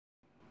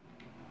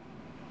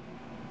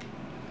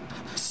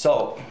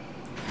So,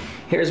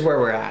 here's where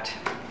we're at.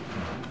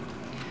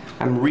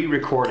 I'm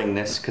re-recording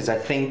this because I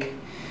think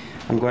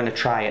I'm going to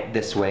try it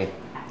this way.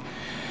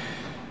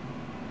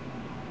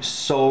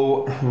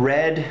 So,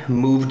 red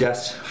moved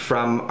us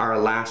from our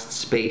last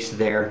space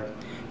there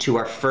to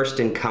our first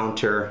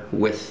encounter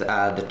with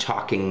the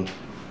talking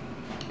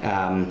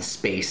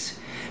space.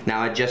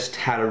 Now, I just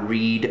had a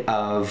read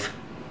of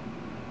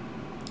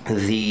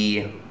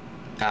the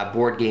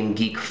Board Game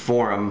Geek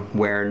forum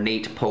where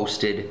Nate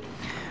posted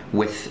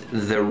with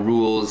the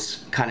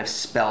rules kind of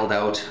spelled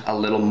out a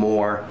little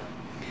more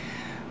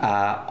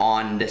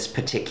on this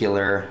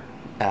particular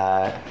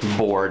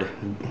board.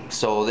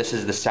 So this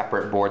is the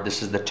separate board.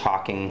 This is the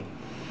talking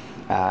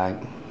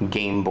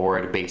game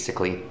board,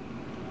 basically.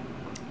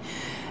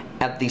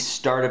 At the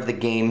start of the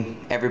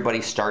game, everybody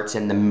starts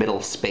in the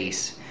middle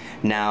space.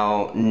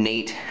 Now,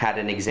 Nate had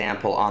an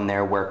example on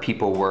there where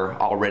people were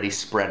already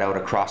spread out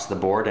across the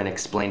board and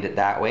explained it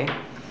that way,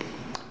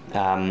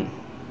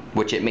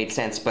 which it made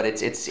sense, but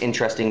it's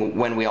interesting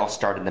when we all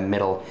start in the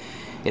middle,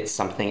 it's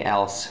something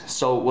else.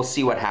 So we'll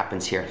see what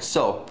happens here.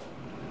 So,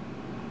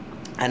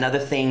 another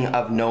thing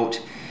of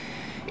note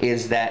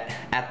is that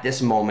at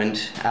this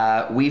moment,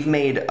 we've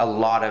made a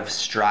lot of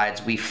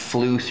strides. We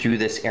flew through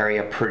this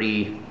area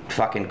pretty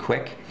fucking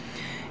quick,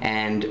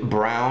 and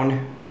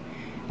brown,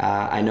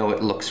 I know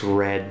it looks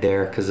red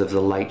there because of the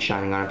light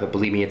shining on it, but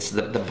believe me, it's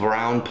the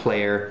brown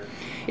player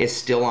is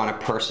still on a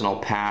personal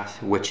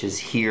path, which is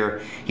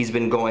here. He's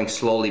been going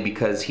slowly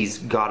because he's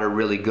got a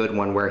really good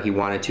one where he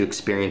wanted to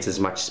experience as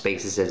much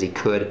spaces as he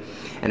could,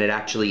 and it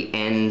actually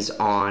ends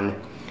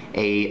on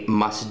a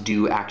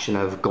must-do action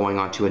of going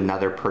on to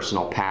another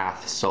personal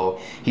path. So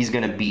he's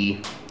going to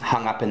be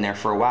hung up in there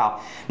for a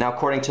while. Now,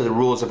 according to the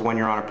rules of when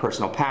you're on a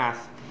personal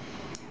path,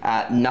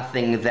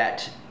 nothing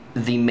that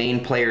the main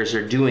players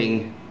are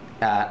doing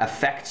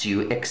affects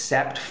you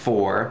except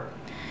for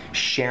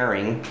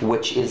sharing,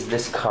 which is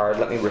this card.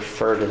 Let me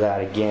refer to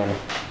that again.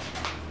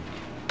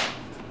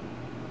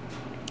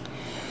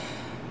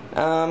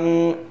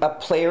 A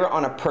player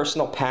on a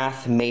personal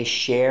path may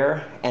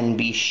share and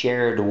be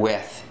shared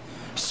with.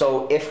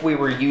 So if we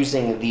were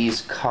using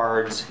these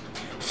cards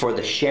for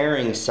the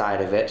sharing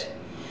side of it,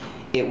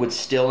 it would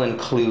still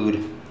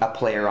include a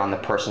player on the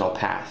personal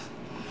path.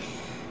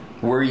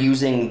 We're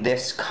using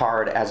this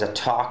card as a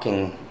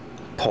talking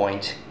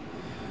point.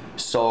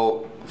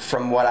 So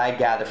from what I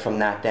gather from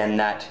that, then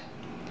that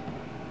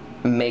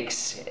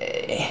makes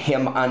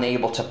him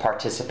unable to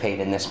participate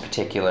in this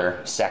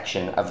particular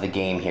section of the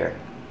game here.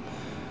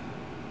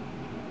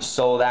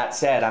 So that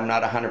said, I'm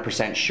not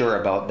 100%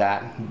 sure about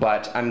that,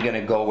 but I'm going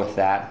to go with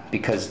that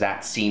because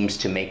that seems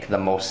to make the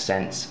most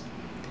sense.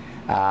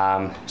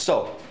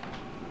 So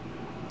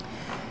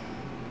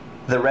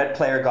the red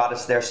player got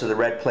us there, so the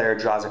red player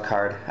draws a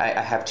card. I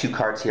have two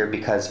cards here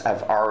because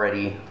I've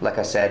already, like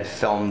I said,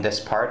 filmed this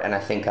part, and I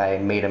think I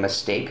made a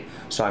mistake,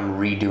 so I'm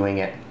redoing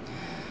it.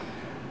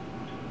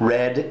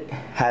 Red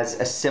has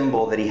a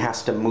symbol that he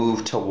has to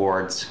move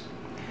towards,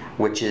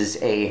 which is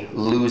a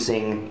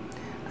losing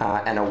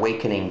an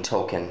awakening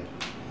token.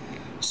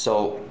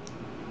 So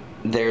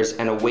there's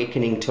an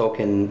awakening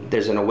token,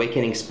 there's an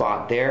awakening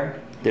spot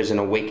there, there's an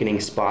awakening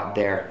spot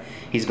there.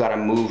 He's got to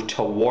move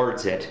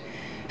towards it.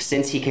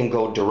 Since he can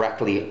go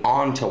directly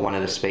onto one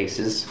of the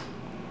spaces,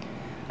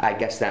 I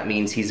guess that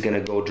means he's going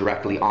to go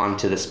directly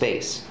onto the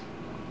space,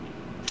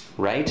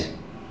 right?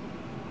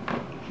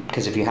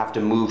 Because if you have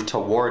to move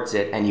towards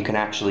it and you can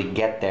actually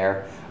get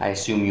there, I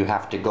assume you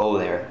have to go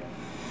there.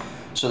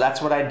 So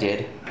that's what I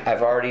did.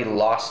 I've already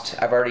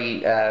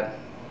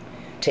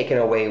taken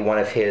away one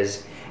of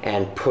his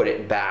and put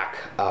it back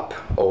up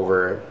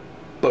over,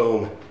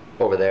 boom,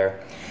 over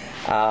there.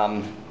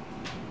 The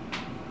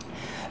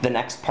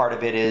next part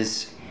of it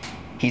is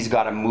he's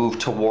got to move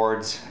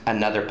towards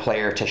another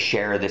player to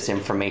share this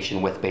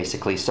information with,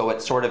 basically. So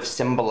it sort of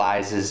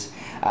symbolizes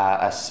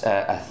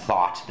a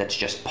thought that's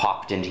just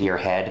popped into your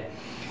head,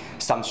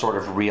 some sort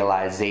of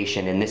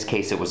realization. In this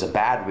case, it was a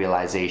bad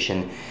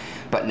realization,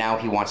 but now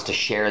he wants to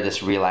share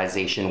this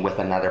realization with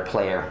another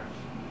player.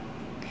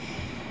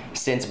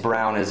 Since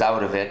brown is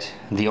out of it,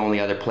 the only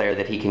other player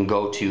that he can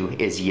go to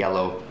is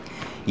yellow.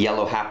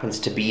 Yellow happens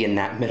to be in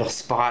that middle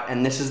spot,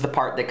 and this is the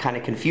part that kind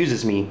of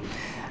confuses me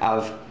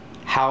of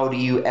how do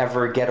you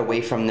ever get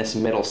away from this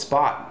middle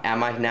spot?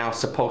 Am I now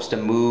supposed to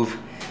move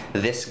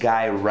this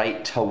guy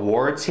right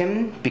towards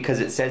him? Because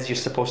it says you're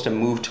supposed to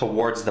move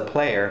towards the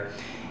player.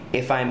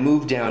 If I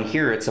move down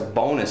here, it's a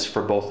bonus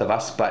for both of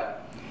us, but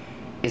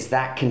is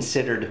that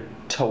considered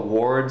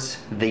towards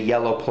the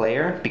yellow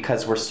player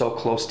because we're so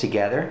close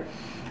together?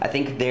 I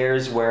think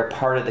there's where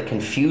part of the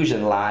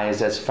confusion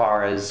lies as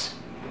far as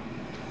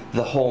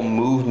the whole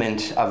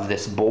movement of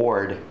this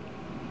board,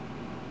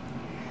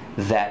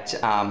 that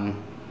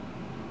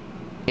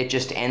it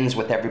just ends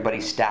with everybody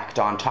stacked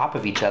on top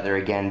of each other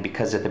again,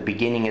 because at the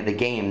beginning of the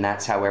game,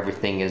 that's how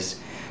everything is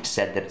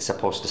said that it's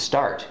supposed to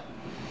start.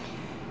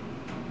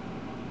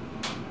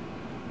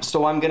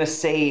 So I'm gonna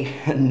say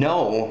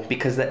no,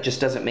 because that just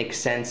doesn't make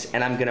sense,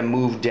 and I'm gonna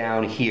move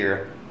down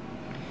here.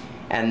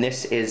 And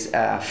this is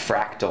a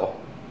fractal.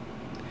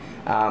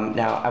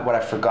 Now, what I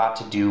forgot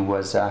to do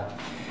was,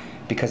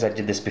 because I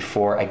did this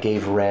before, I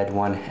gave red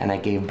one and I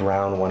gave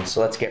brown one.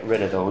 So let's get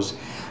rid of those.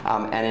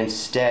 And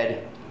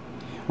instead,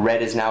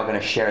 red is now going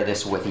to share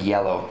this with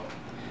yellow.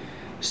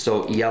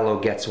 So yellow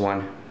gets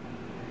one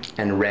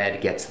and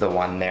red gets the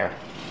one there.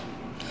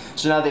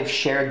 So now they've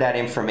shared that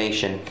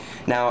information.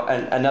 Now,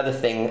 another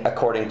thing,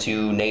 according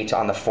to Nate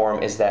on the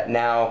forum, is that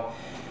now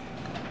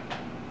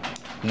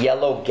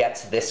yellow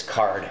gets this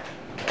card.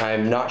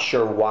 I'm not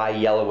sure why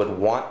yellow would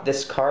want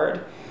this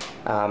card.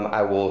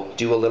 I will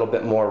do a little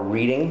bit more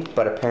reading,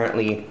 but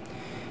apparently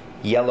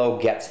yellow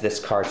gets this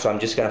card. So I'm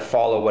just going to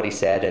follow what he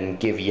said and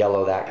give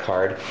yellow that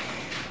card.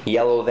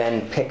 Yellow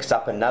then picks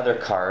up another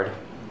card,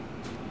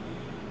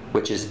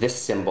 which is this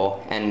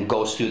symbol, and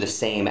goes through the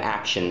same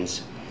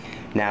actions.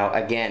 Now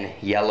again,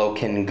 yellow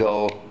can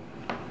go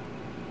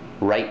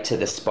right to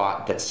the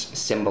spot that's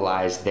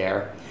symbolized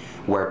there,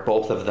 where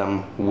both of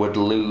them would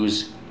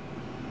lose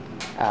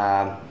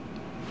a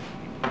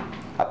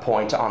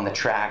point on the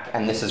track,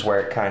 and this is where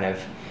it kind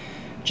of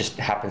just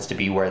happens to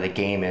be where the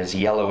game is.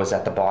 Yellow is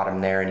at the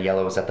bottom there and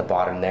yellow is at the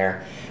bottom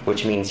there,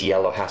 which means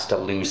yellow has to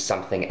lose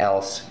something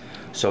else.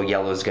 So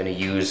yellow is going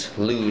to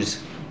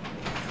lose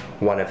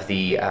one of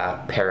the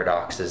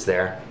paradoxes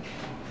there.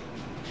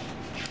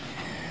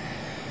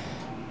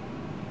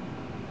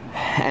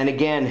 And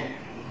again,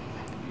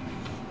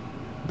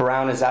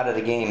 brown is out of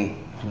the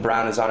game.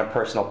 Brown is on a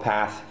personal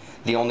path.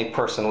 The only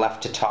person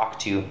left to talk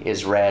to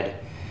is red.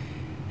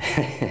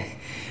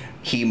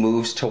 He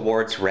moves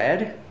towards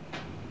red,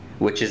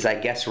 which is, I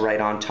guess,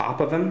 right on top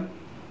of him.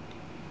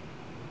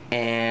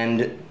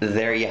 And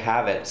there you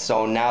have it.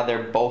 So now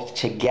they're both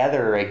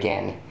together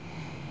again.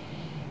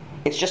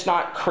 It's just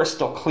not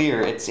crystal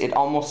clear. It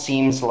almost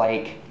seems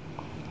like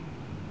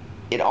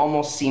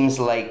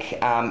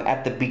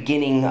at the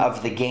beginning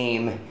of the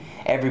game,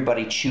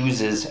 everybody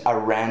chooses a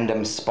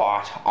random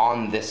spot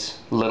on this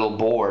little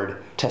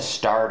board to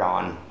start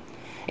on,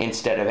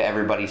 instead of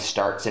everybody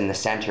starts in the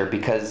center,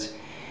 because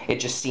it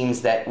just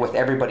seems that with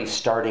everybody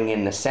starting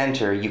in the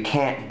center, you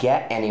can't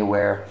get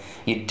anywhere.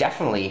 You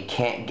definitely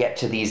can't get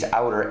to these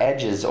outer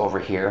edges over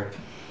here.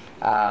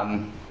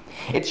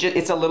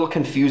 It's a little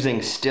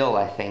confusing still,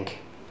 I think.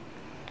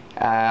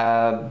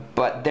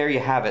 But there you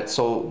have it.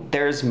 So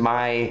there's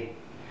my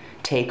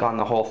take on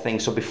the whole thing.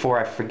 So before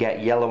I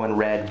forget, yellow and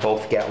red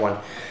both get one.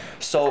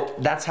 So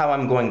that's how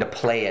I'm going to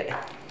play it.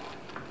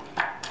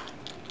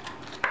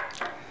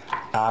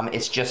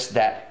 It's just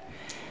that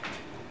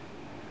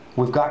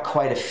we've got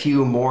quite a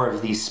few more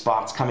of these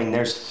spots coming.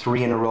 There's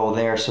 3 in a row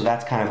there, so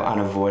that's kind of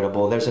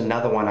unavoidable. There's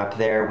another one up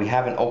there. We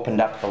haven't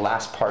opened up the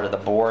last part of the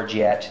board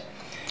yet.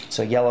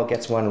 So yellow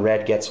gets one,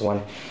 red gets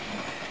one.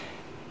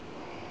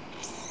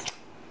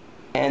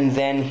 And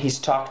then he's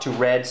talked to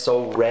red,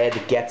 so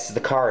red gets the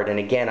card. And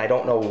again, I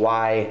don't know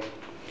why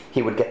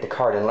he would get the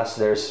card unless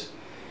there's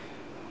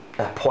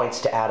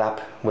points to add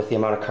up with the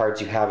amount of cards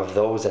you have of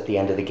those at the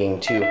end of the game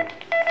too.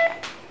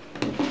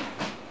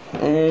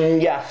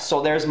 Yeah,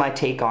 so there's my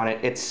take on it.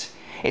 It's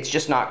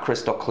just not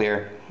crystal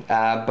clear,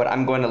 but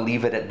I'm going to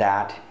leave it at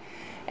that,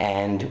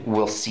 and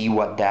we'll see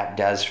what that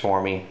does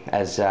for me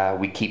as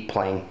we keep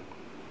playing.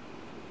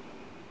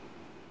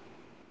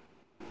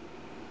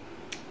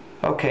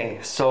 Okay,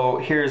 so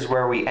here's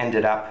where we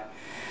ended up.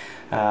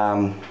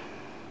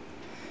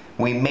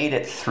 We made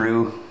it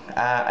through.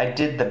 I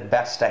did the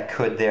best I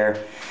could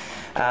there.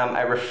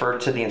 I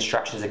referred to the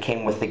instructions that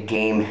came with the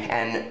game,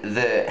 and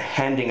the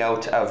handing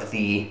out of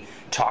the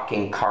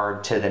talking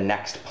card to the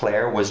next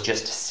player was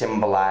just to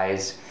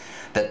symbolize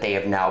that they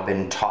have now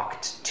been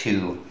talked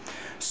to.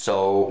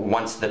 So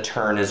once the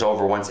turn is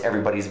over, once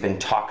everybody's been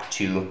talked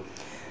to,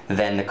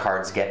 then the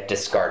cards get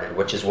discarded,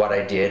 which is what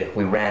I did.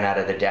 We ran out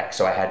of the deck,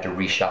 so I had to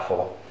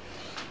reshuffle.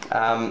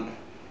 And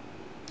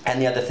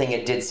the other thing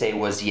it did say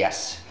was,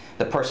 yes,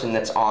 the person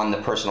that's on the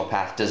personal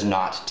path does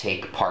not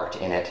take part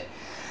in it.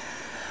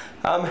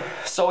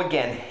 So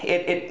again,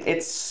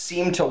 it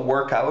seemed to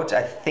work out.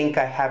 I think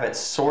I have it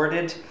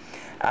sorted.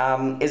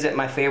 Is it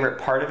my favorite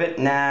part of it?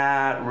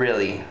 Nah,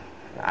 really.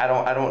 I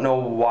don't know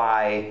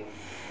why.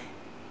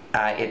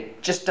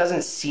 It just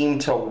doesn't seem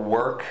to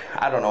work.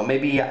 I don't know.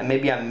 Maybe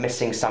I'm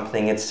missing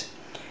something. It's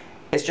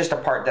just a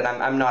part that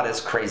I'm not as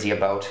crazy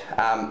about.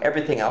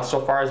 Everything else so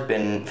far has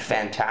been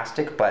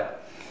fantastic,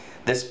 but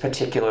this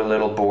particular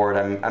little board,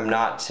 I'm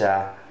not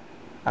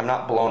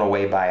blown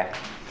away by it.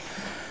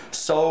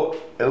 So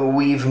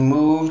we've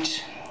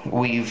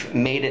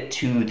made it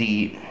to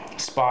the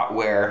spot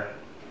where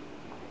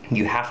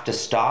you have to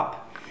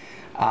stop.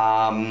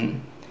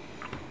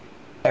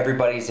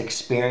 Everybody's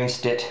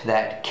experienced it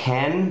that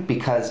can,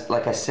 because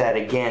like I said,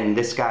 again,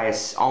 this guy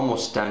is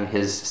almost done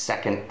his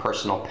second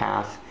personal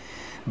path,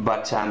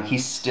 but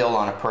he's still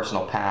on a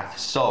personal path,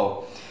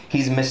 so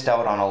he's missed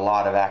out on a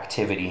lot of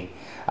activity.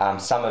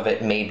 Some of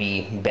it may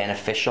be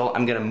beneficial.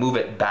 I'm gonna move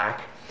it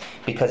back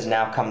because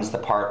now comes the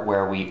part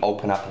where we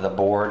open up the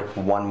board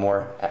one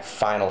more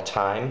final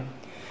time.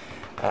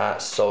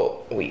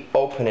 So we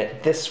open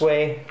it this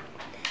way.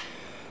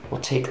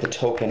 We'll take the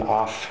token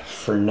off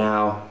for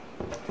now.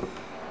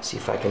 See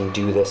if I can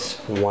do this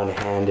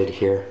one-handed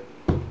here.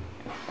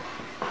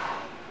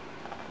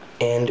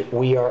 And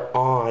we are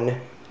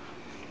on,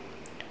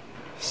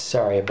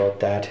 sorry about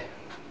that,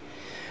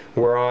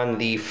 we're on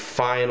the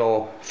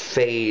final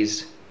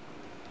phase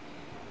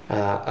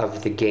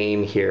of the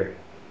game here,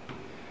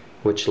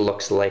 which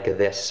looks like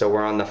this. So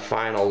we're on the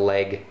final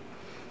leg,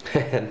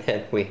 and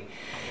then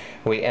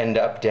we end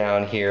up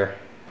down here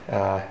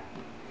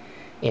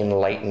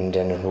enlightened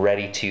and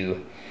ready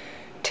to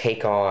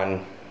take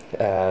on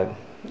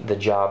the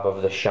job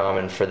of the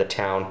shaman for the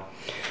town.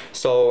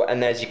 So,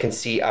 and as you can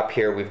see up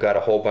here, we've got a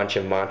whole bunch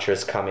of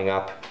mantras coming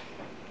up.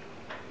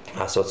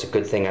 So it's a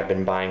good thing I've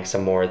been buying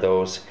some more of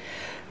those.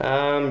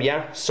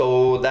 Yeah,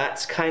 so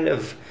that's kind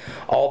of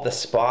all the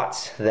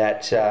spots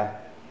that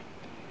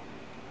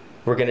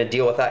we're going to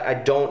deal with. I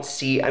don't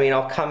see, I mean,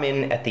 I'll come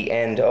in at the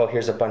end. Oh,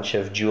 here's a bunch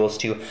of jewels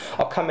too.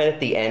 I'll come in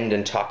at the end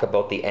and talk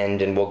about the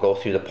end, and we'll go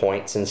through the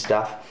points and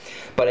stuff.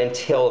 But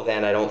until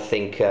then, I don't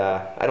think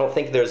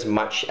there's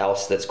much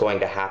else that's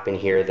going to happen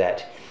here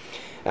that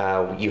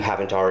you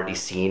haven't already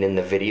seen in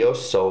the video.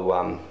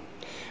 So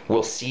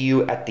we'll see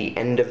you at the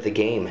end of the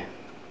game.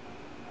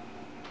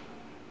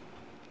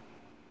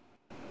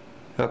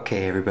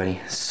 Okay, everybody.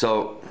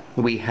 So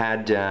we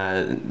had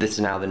this is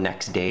now the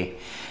next day,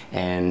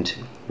 and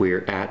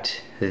we're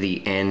at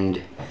the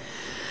end.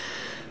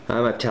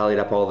 I've tallied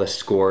up all the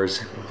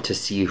scores to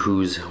see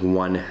who's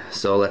won.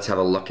 So let's have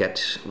a look at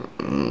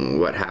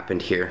what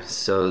happened here.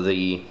 So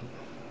the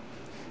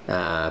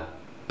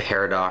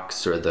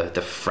paradox, or the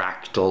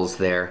fractals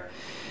there.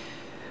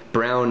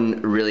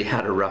 Brown really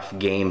had a rough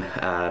game.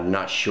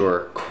 Not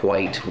sure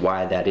quite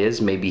why that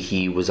is. Maybe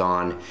he was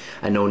on,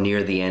 I know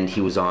near the end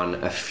he was on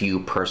a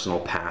few personal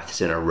paths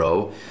in a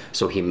row,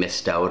 so he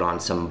missed out on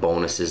some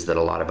bonuses that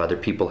a lot of other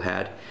people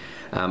had.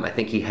 I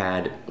think he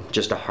had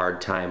just a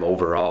hard time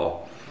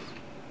overall,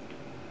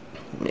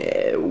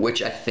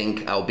 which I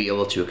think I'll be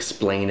able to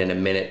explain in a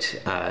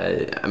minute.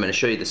 I'm going to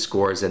show you the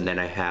scores, and then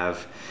I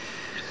have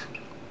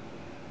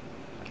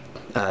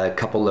a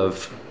couple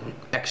of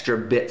extra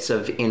bits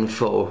of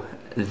info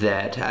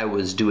that I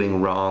was doing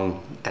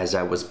wrong as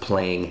I was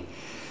playing,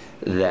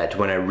 that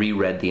when I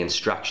reread the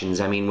instructions,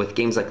 I mean, with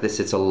games like this,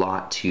 it's a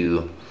lot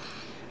to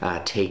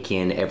take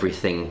in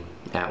everything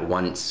at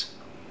once,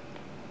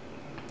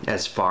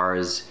 as far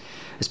as,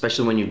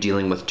 especially when you're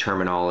dealing with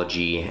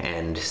terminology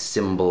and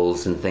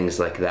symbols and things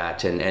like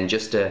that, and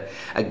just a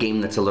game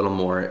that's a little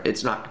more,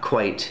 it's not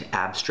quite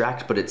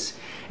abstract, but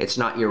it's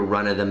not your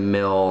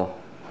run-of-the-mill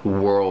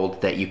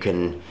world that you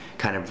can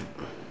kind of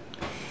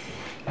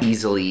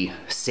easily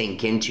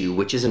sink into,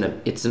 which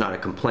it's not a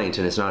complaint,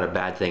 and it's not a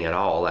bad thing at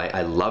all.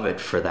 I love it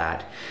for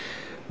that,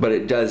 but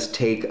it does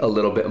take a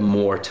little bit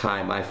more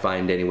time, I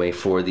find anyway,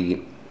 for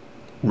the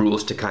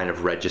rules to kind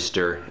of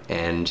register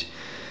and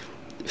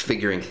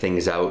figuring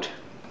things out.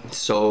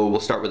 So we'll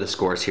start with the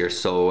scores here.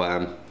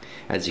 So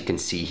as you can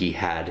see, he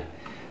had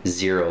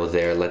 0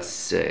 there.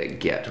 Let's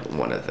get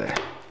one of the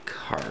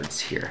cards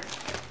here.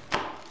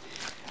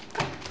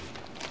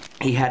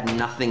 He had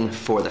nothing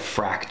for the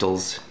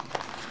fractals.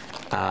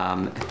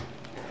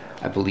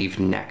 I believe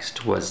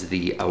next was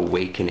the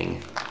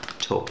awakening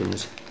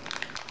tokens,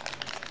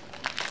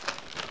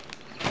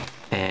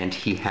 and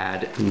he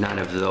had none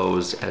of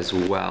those as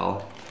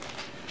well.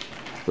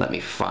 Let me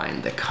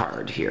find the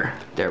card here.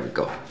 There we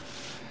go.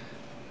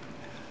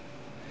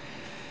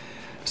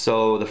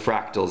 So the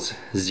fractals,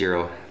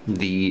 0.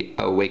 The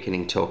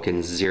awakening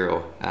tokens,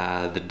 0.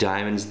 The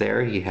diamonds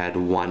there, he had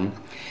 1,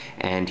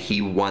 and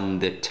he won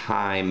the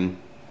time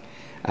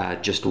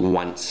just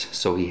once,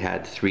 so he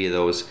had 3 of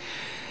those.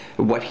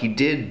 What he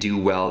did do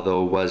well,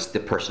 though, was the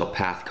personal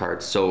path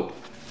card. So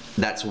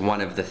that's one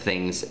of the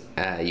things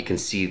you can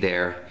see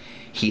there.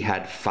 He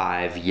had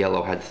 5,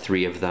 yellow had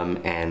 3 of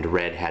them, and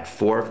red had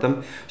 4 of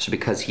them. So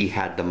because he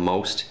had the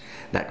most,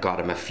 that got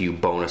him a few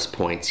bonus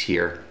points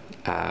here.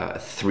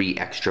 3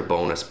 extra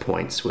bonus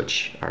points,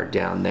 which are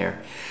down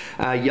there.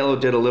 Yellow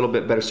did a little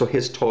bit better, so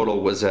his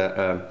total was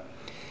a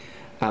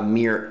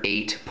mere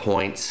 8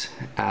 points.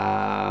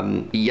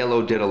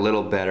 Yellow did a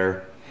little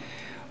better.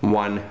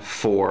 1,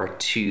 4,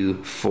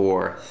 2,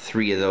 4,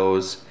 3 of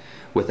those,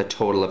 with a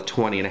total of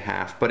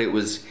 20.5. But it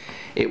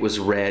was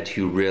red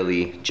who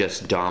really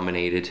just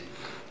dominated.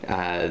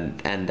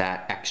 And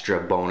that extra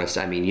bonus,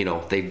 I mean, you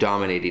know, they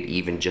dominated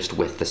even just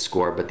with the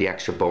score, but the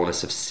extra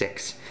bonus of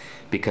 6,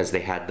 because they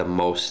had the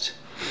most.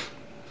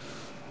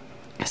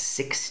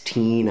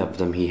 16 of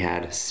them he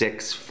had.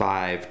 6,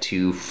 5,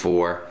 2,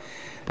 4,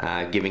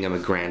 giving him a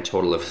grand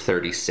total of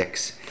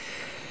 36.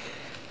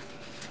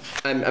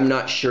 I'm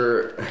not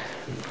sure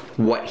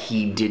what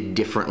he did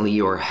differently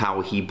or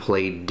how he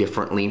played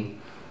differently,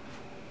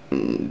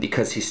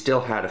 because he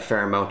still had a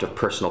fair amount of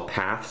personal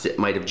paths. It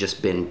might have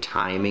just been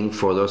timing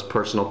for those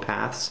personal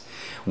paths.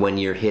 When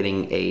you're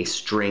hitting a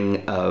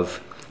string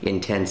of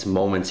intense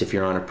moments, if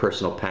you're on a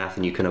personal path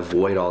and you can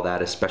avoid all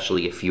that,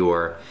 especially if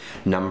your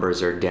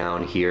numbers are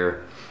down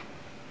here,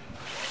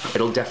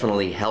 it'll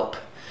definitely help.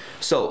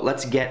 So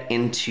let's get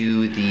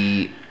into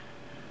the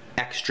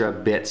extra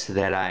bits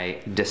that I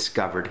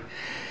discovered.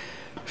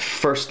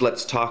 First,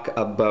 let's talk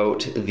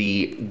about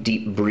the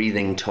deep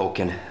breathing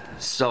token.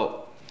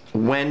 So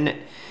when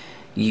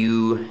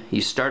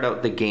you start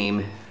out the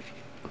game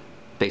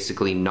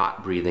basically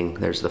not breathing,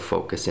 there's the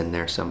focus in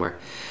there somewhere.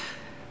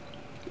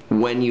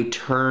 When you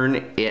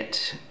turn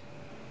it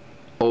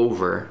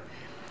over,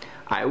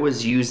 I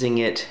was using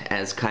it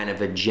as kind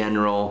of a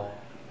general,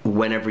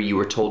 whenever you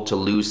were told to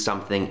lose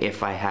something,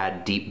 if I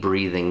had deep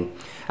breathing,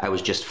 I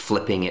was just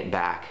flipping it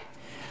back.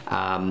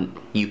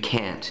 You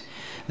can't.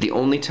 The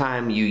only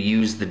time you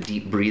use the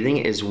deep breathing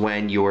is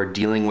when you're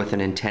dealing with an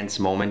intense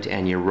moment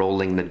and you're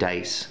rolling the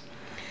dice.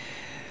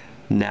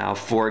 Now,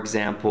 for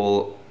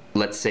example,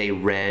 let's say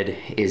Red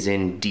is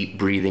in deep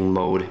breathing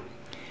mode.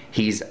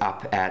 He's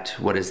up at,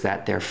 what is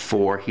that there,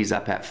 4. He's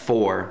up at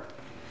 4.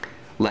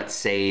 Let's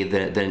say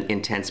the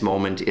intense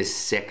moment is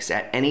 6.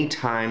 At any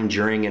time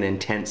during an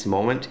intense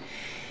moment,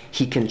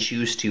 he can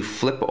choose to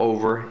flip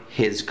over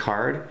his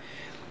card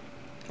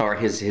or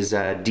his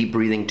deep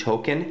breathing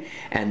token,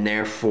 and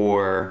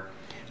therefore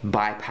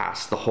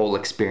bypass the whole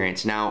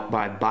experience. Now,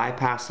 by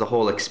bypass the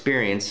whole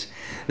experience,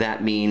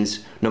 that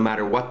means no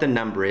matter what the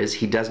number is,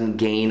 he doesn't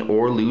gain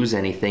or lose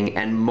anything,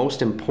 and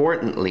most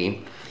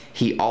importantly,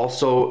 he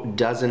also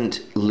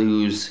doesn't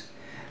lose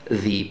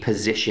the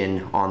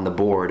position on the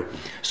board.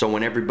 So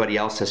when everybody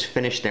else has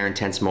finished their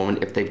intense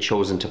moment, if they've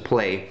chosen to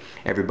play,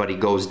 everybody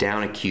goes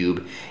down a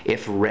cube.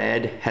 If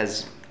Red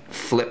has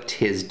flipped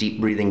his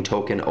deep breathing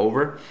token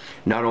over,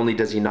 not only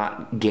does he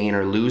not gain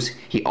or lose,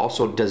 he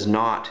also does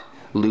not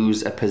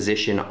lose a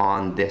position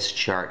on this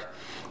chart,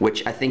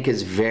 which I think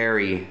is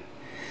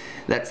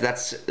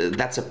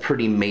that's a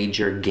pretty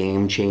major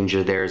game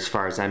changer there as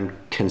far as I'm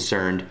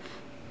concerned,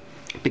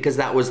 because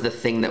that was the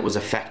thing that was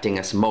affecting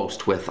us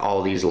most with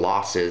all these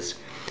losses,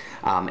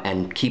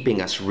 and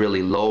keeping us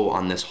really low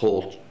on this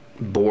whole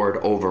board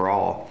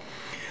overall,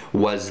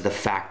 was the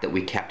fact that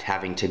we kept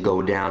having to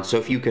go down. So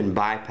if you can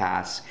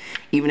bypass,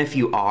 even if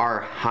you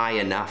are high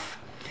enough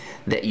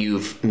that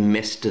you've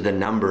missed the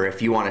number,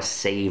 if you want to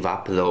save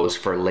up those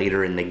for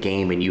later in the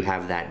game and you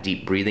have that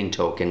deep breathing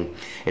token,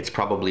 it's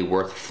probably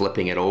worth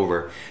flipping it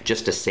over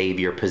just to save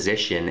your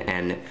position,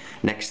 and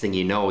next thing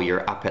you know,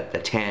 you're up at the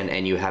 10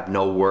 and you have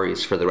no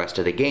worries for the rest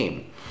of the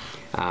game.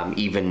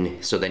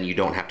 Even so, then you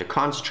don't have to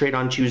concentrate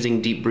on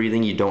choosing deep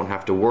breathing, you don't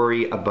have to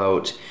worry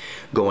about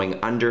going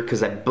under,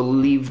 because I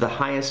believe the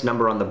highest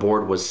number on the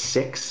board was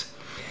 6.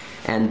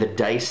 And the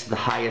dice, the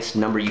highest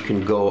number you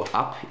can go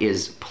up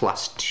is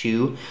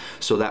 +2,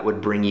 so that would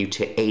bring you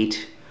to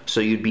 8. So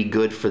you'd be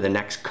good for the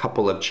next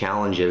couple of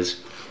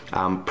challenges,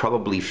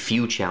 probably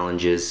few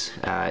challenges,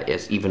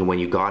 as even when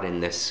you got in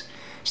this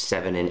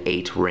 7 and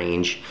 8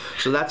 range.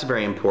 So that's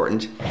very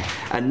important.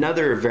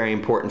 Another very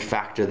important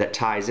factor that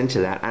ties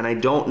into that, and I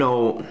don't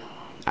know,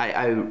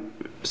 I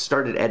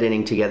started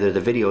editing together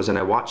the videos and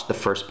I watched the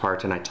first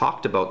part and I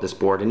talked about this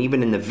board, and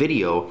even in the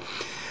video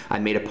I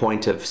made a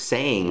point of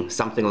saying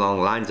something along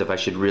the lines of I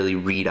should really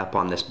read up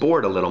on this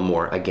board a little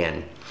more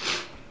again.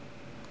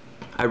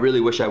 I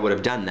really wish I would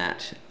have done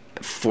that.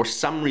 For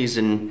some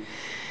reason,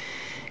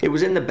 it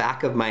was in the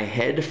back of my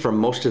head for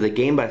most of the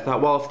game, but I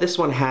thought, well, if this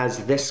one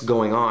has this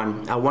going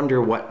on, I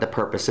wonder what the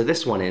purpose of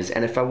this one is.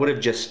 And if I would have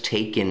just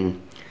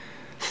taken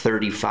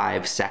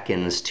 35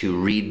 seconds to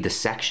read the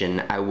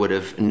section, I would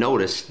have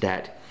noticed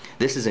that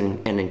this is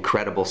an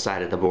incredible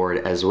side of the board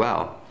as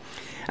well.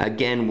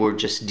 Again, we're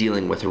just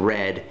dealing with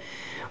Red.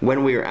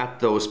 When we were at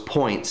those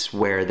points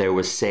where there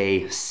was,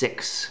 say,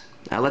 6,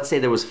 let's say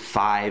there was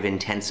 5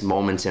 intense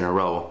moments in a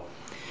row,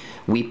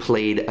 we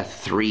played a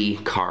 3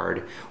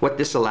 card. What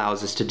this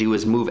allows us to do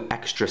is move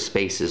extra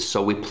spaces.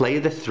 So we play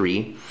the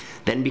 3,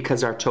 then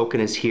because our token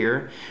is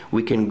here,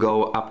 we can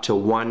go up to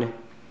 1,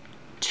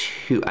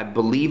 2, I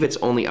believe it's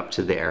only up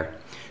to there,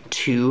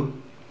 2,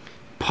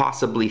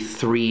 possibly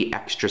 3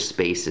 extra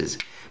spaces.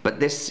 But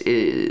this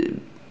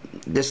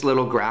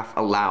little graph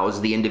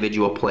allows the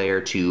individual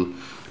player to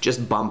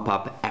just bump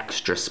up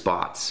extra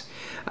spots,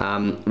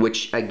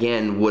 which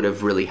again would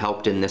have really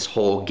helped in this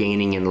whole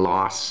gaining and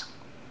loss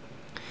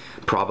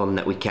problem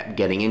that we kept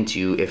getting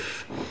into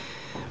if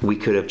we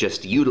could have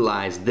just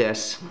utilized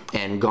this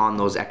and gone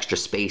those extra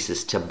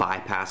spaces to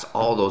bypass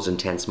all those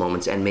intense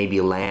moments and maybe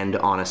land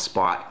on a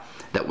spot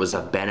that was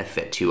a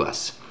benefit to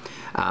us.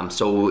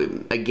 So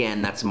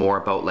again, that's more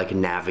about like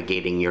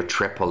navigating your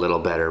trip a little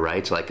better,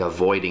 right? Like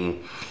avoiding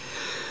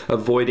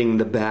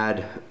the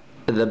bad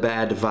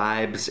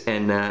vibes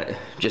and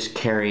just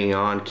carrying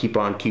on, keep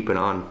on keeping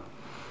on.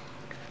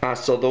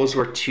 So those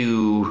were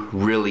 2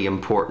 really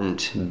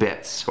important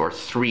bits, or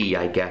 3,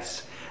 I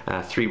guess,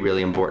 3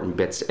 really important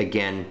bits.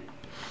 Again,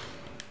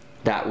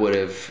 that would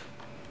have,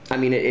 I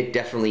mean, it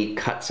definitely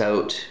cuts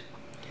out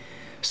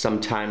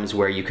sometimes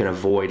where you can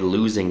avoid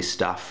losing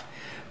stuff,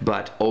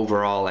 but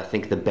overall I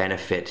think the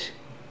benefit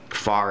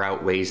far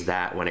outweighs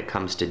that when it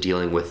comes to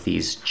dealing with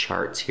these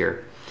charts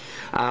here.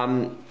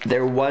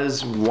 There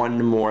was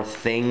one more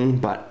thing,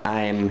 but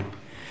I'm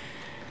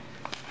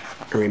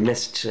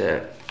remiss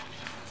to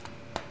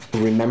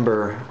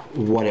remember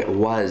what it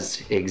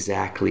was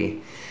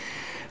exactly.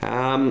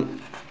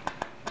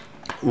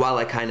 while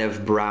I kind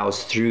of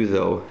browse through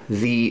though,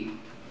 the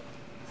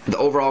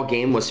overall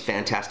game was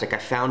fantastic. I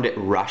found it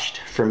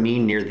rushed for me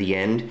near the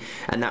end,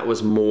 and that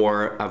was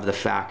more of the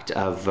fact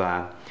of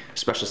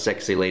special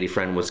sexy lady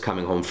friend was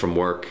coming home from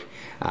work,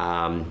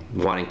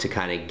 wanting to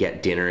kind of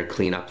get dinner and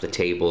clean up the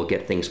table,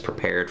 get things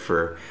prepared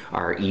for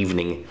our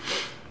evening.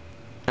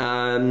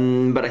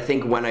 But I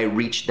think when I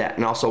reached that,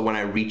 and also when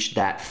I reached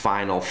that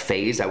final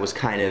phase, I was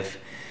just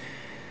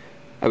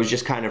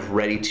kind of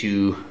ready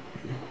to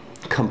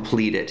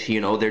complete it.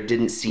 You know, there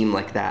didn't seem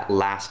like that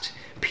last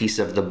piece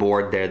of the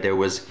board there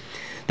was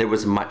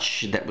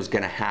much that was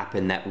going to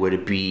happen that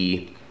would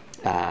be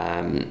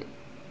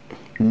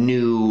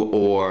new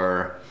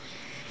or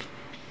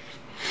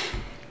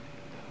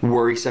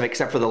worrisome,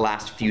 except for the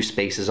last few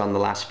spaces. On the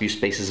last few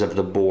spaces of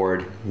the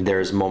board,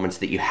 there's moments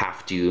that you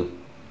have to,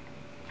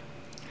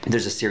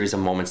 there's a series of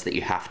moments that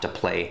you have to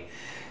play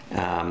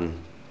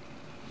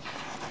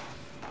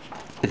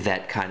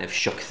that kind of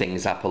shook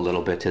things up a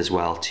little bit as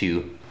well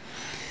too.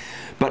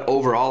 But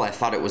overall, I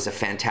thought it was a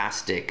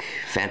fantastic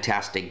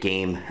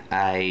game.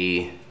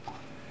 As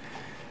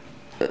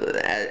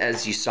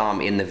you saw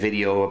in the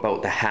video,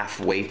 about the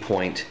halfway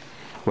point,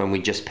 when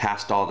we just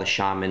passed all the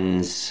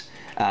shamans,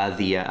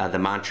 the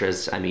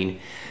mantras, I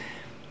mean,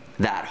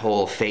 that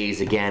whole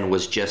phase again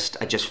was just,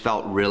 I just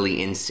felt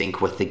really in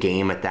sync with the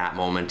game at that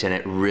moment, and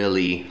it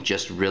really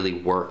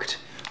worked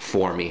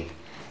for me.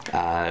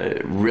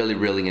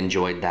 Really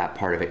enjoyed that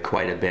part of it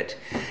quite a bit.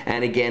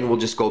 And again, we'll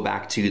just go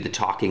back to the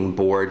talking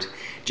board.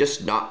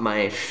 Just not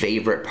my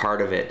favorite part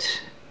of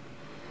it.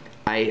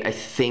 I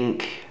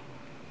think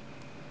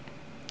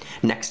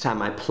next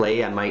time I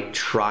play, I might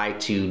try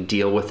to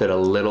deal with it a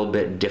little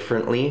bit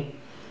differently.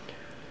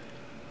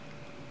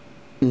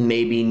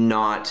 Maybe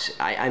not.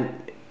 I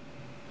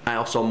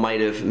also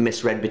might have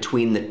misread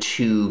between the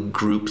two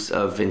groups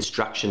of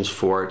instructions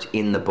for it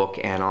in the book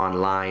and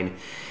online.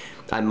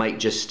 I might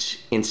just,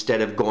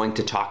 instead of going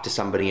to talk to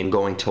somebody and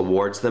going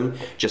towards them,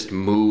 just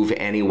move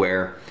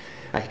anywhere.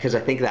 Because I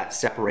think that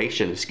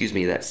separation,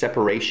 that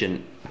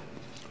separation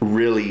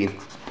really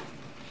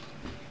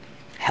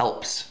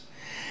helps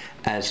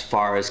as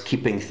far as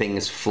keeping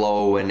things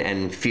flow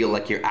and feel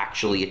like you're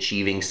actually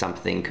achieving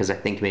something. Because I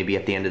think maybe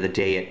at the end of the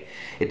day,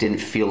 it didn't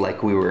feel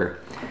like we were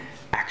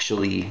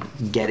actually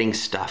getting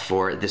stuff,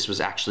 or this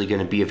was actually going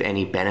to be of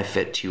any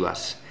benefit to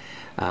us.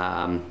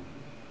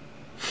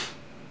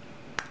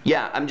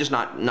 Yeah, I'm just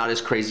not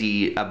as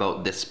crazy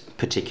about this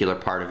particular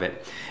part of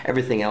it.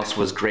 Everything else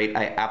was great.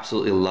 I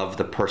absolutely love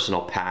the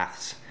personal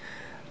paths.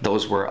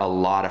 Those were a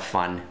lot of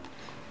fun.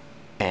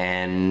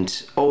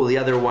 And, oh, the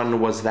other one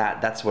was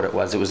that's what it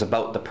was. It was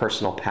about the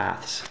personal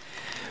paths.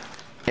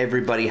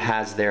 Everybody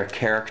has their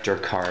character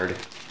card.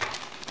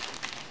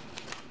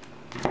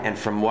 And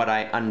from what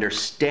I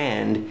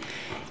understand,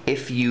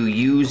 if you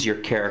use your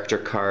character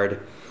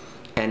card,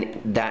 and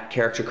that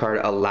character card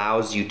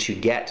allows you to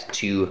get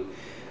to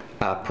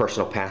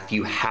personal path,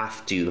 you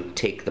have to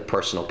take the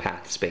personal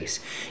path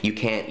space. You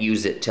can't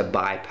use it to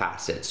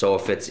bypass it. So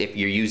if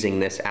you're using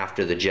this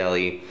after the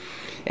jelly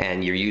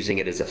and you're using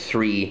it as a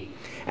 3,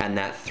 and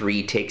that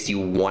 3 takes you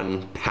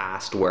one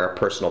past where a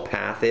personal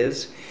path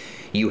is,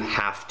 you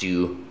have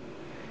to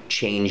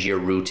change your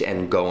route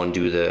and go and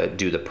do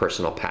the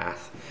personal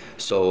path.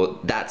 So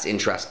that's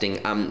interesting.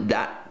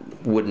 That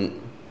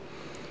wouldn't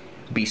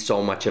be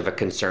so much of a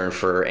concern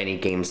for any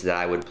games that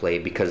I would play,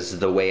 because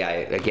the way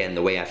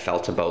I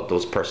felt about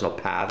those personal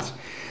paths,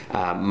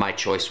 my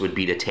choice would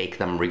be to take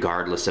them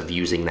regardless of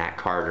using that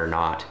card or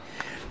not.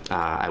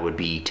 I would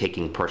be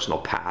taking personal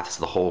paths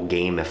the whole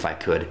game if I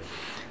could.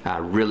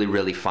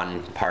 Really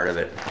fun part of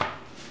it.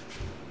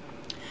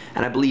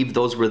 And I believe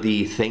those were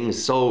the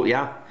things. So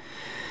yeah,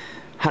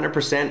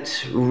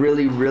 100%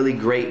 really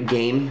great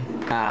game.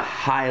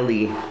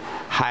 Highly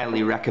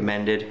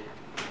recommended.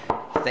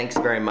 Thanks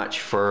very much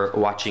for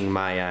watching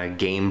my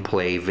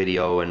gameplay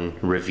video and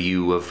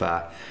review of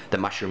the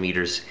Mushroom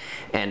Eaters,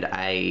 and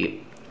I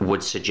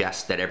would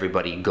suggest that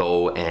everybody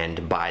go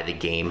and buy the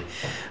game.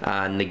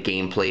 And the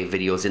gameplay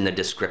videos in the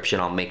description.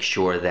 I'll make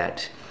sure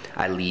that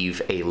I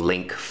leave a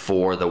link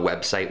for the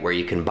website where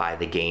you can buy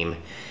the game.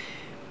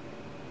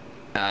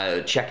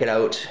 Check it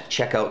out,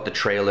 check out the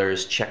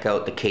trailers, check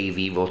out the Cave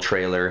Evil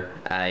trailer.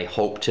 I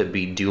hope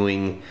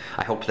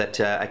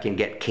that I can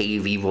get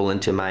Cave Evil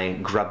into my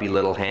grubby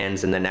little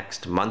hands in the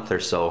next month or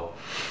so.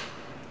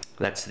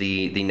 That's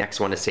the next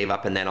one to save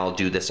up, and then I'll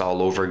do this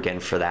all over again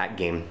for that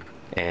game,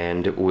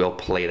 and we'll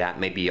play that.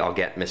 Maybe I'll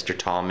get Mr.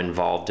 Tom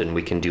involved and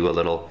we can do a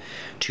little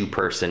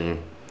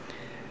 2-person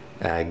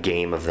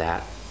game of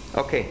that.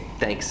 Okay,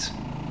 thanks.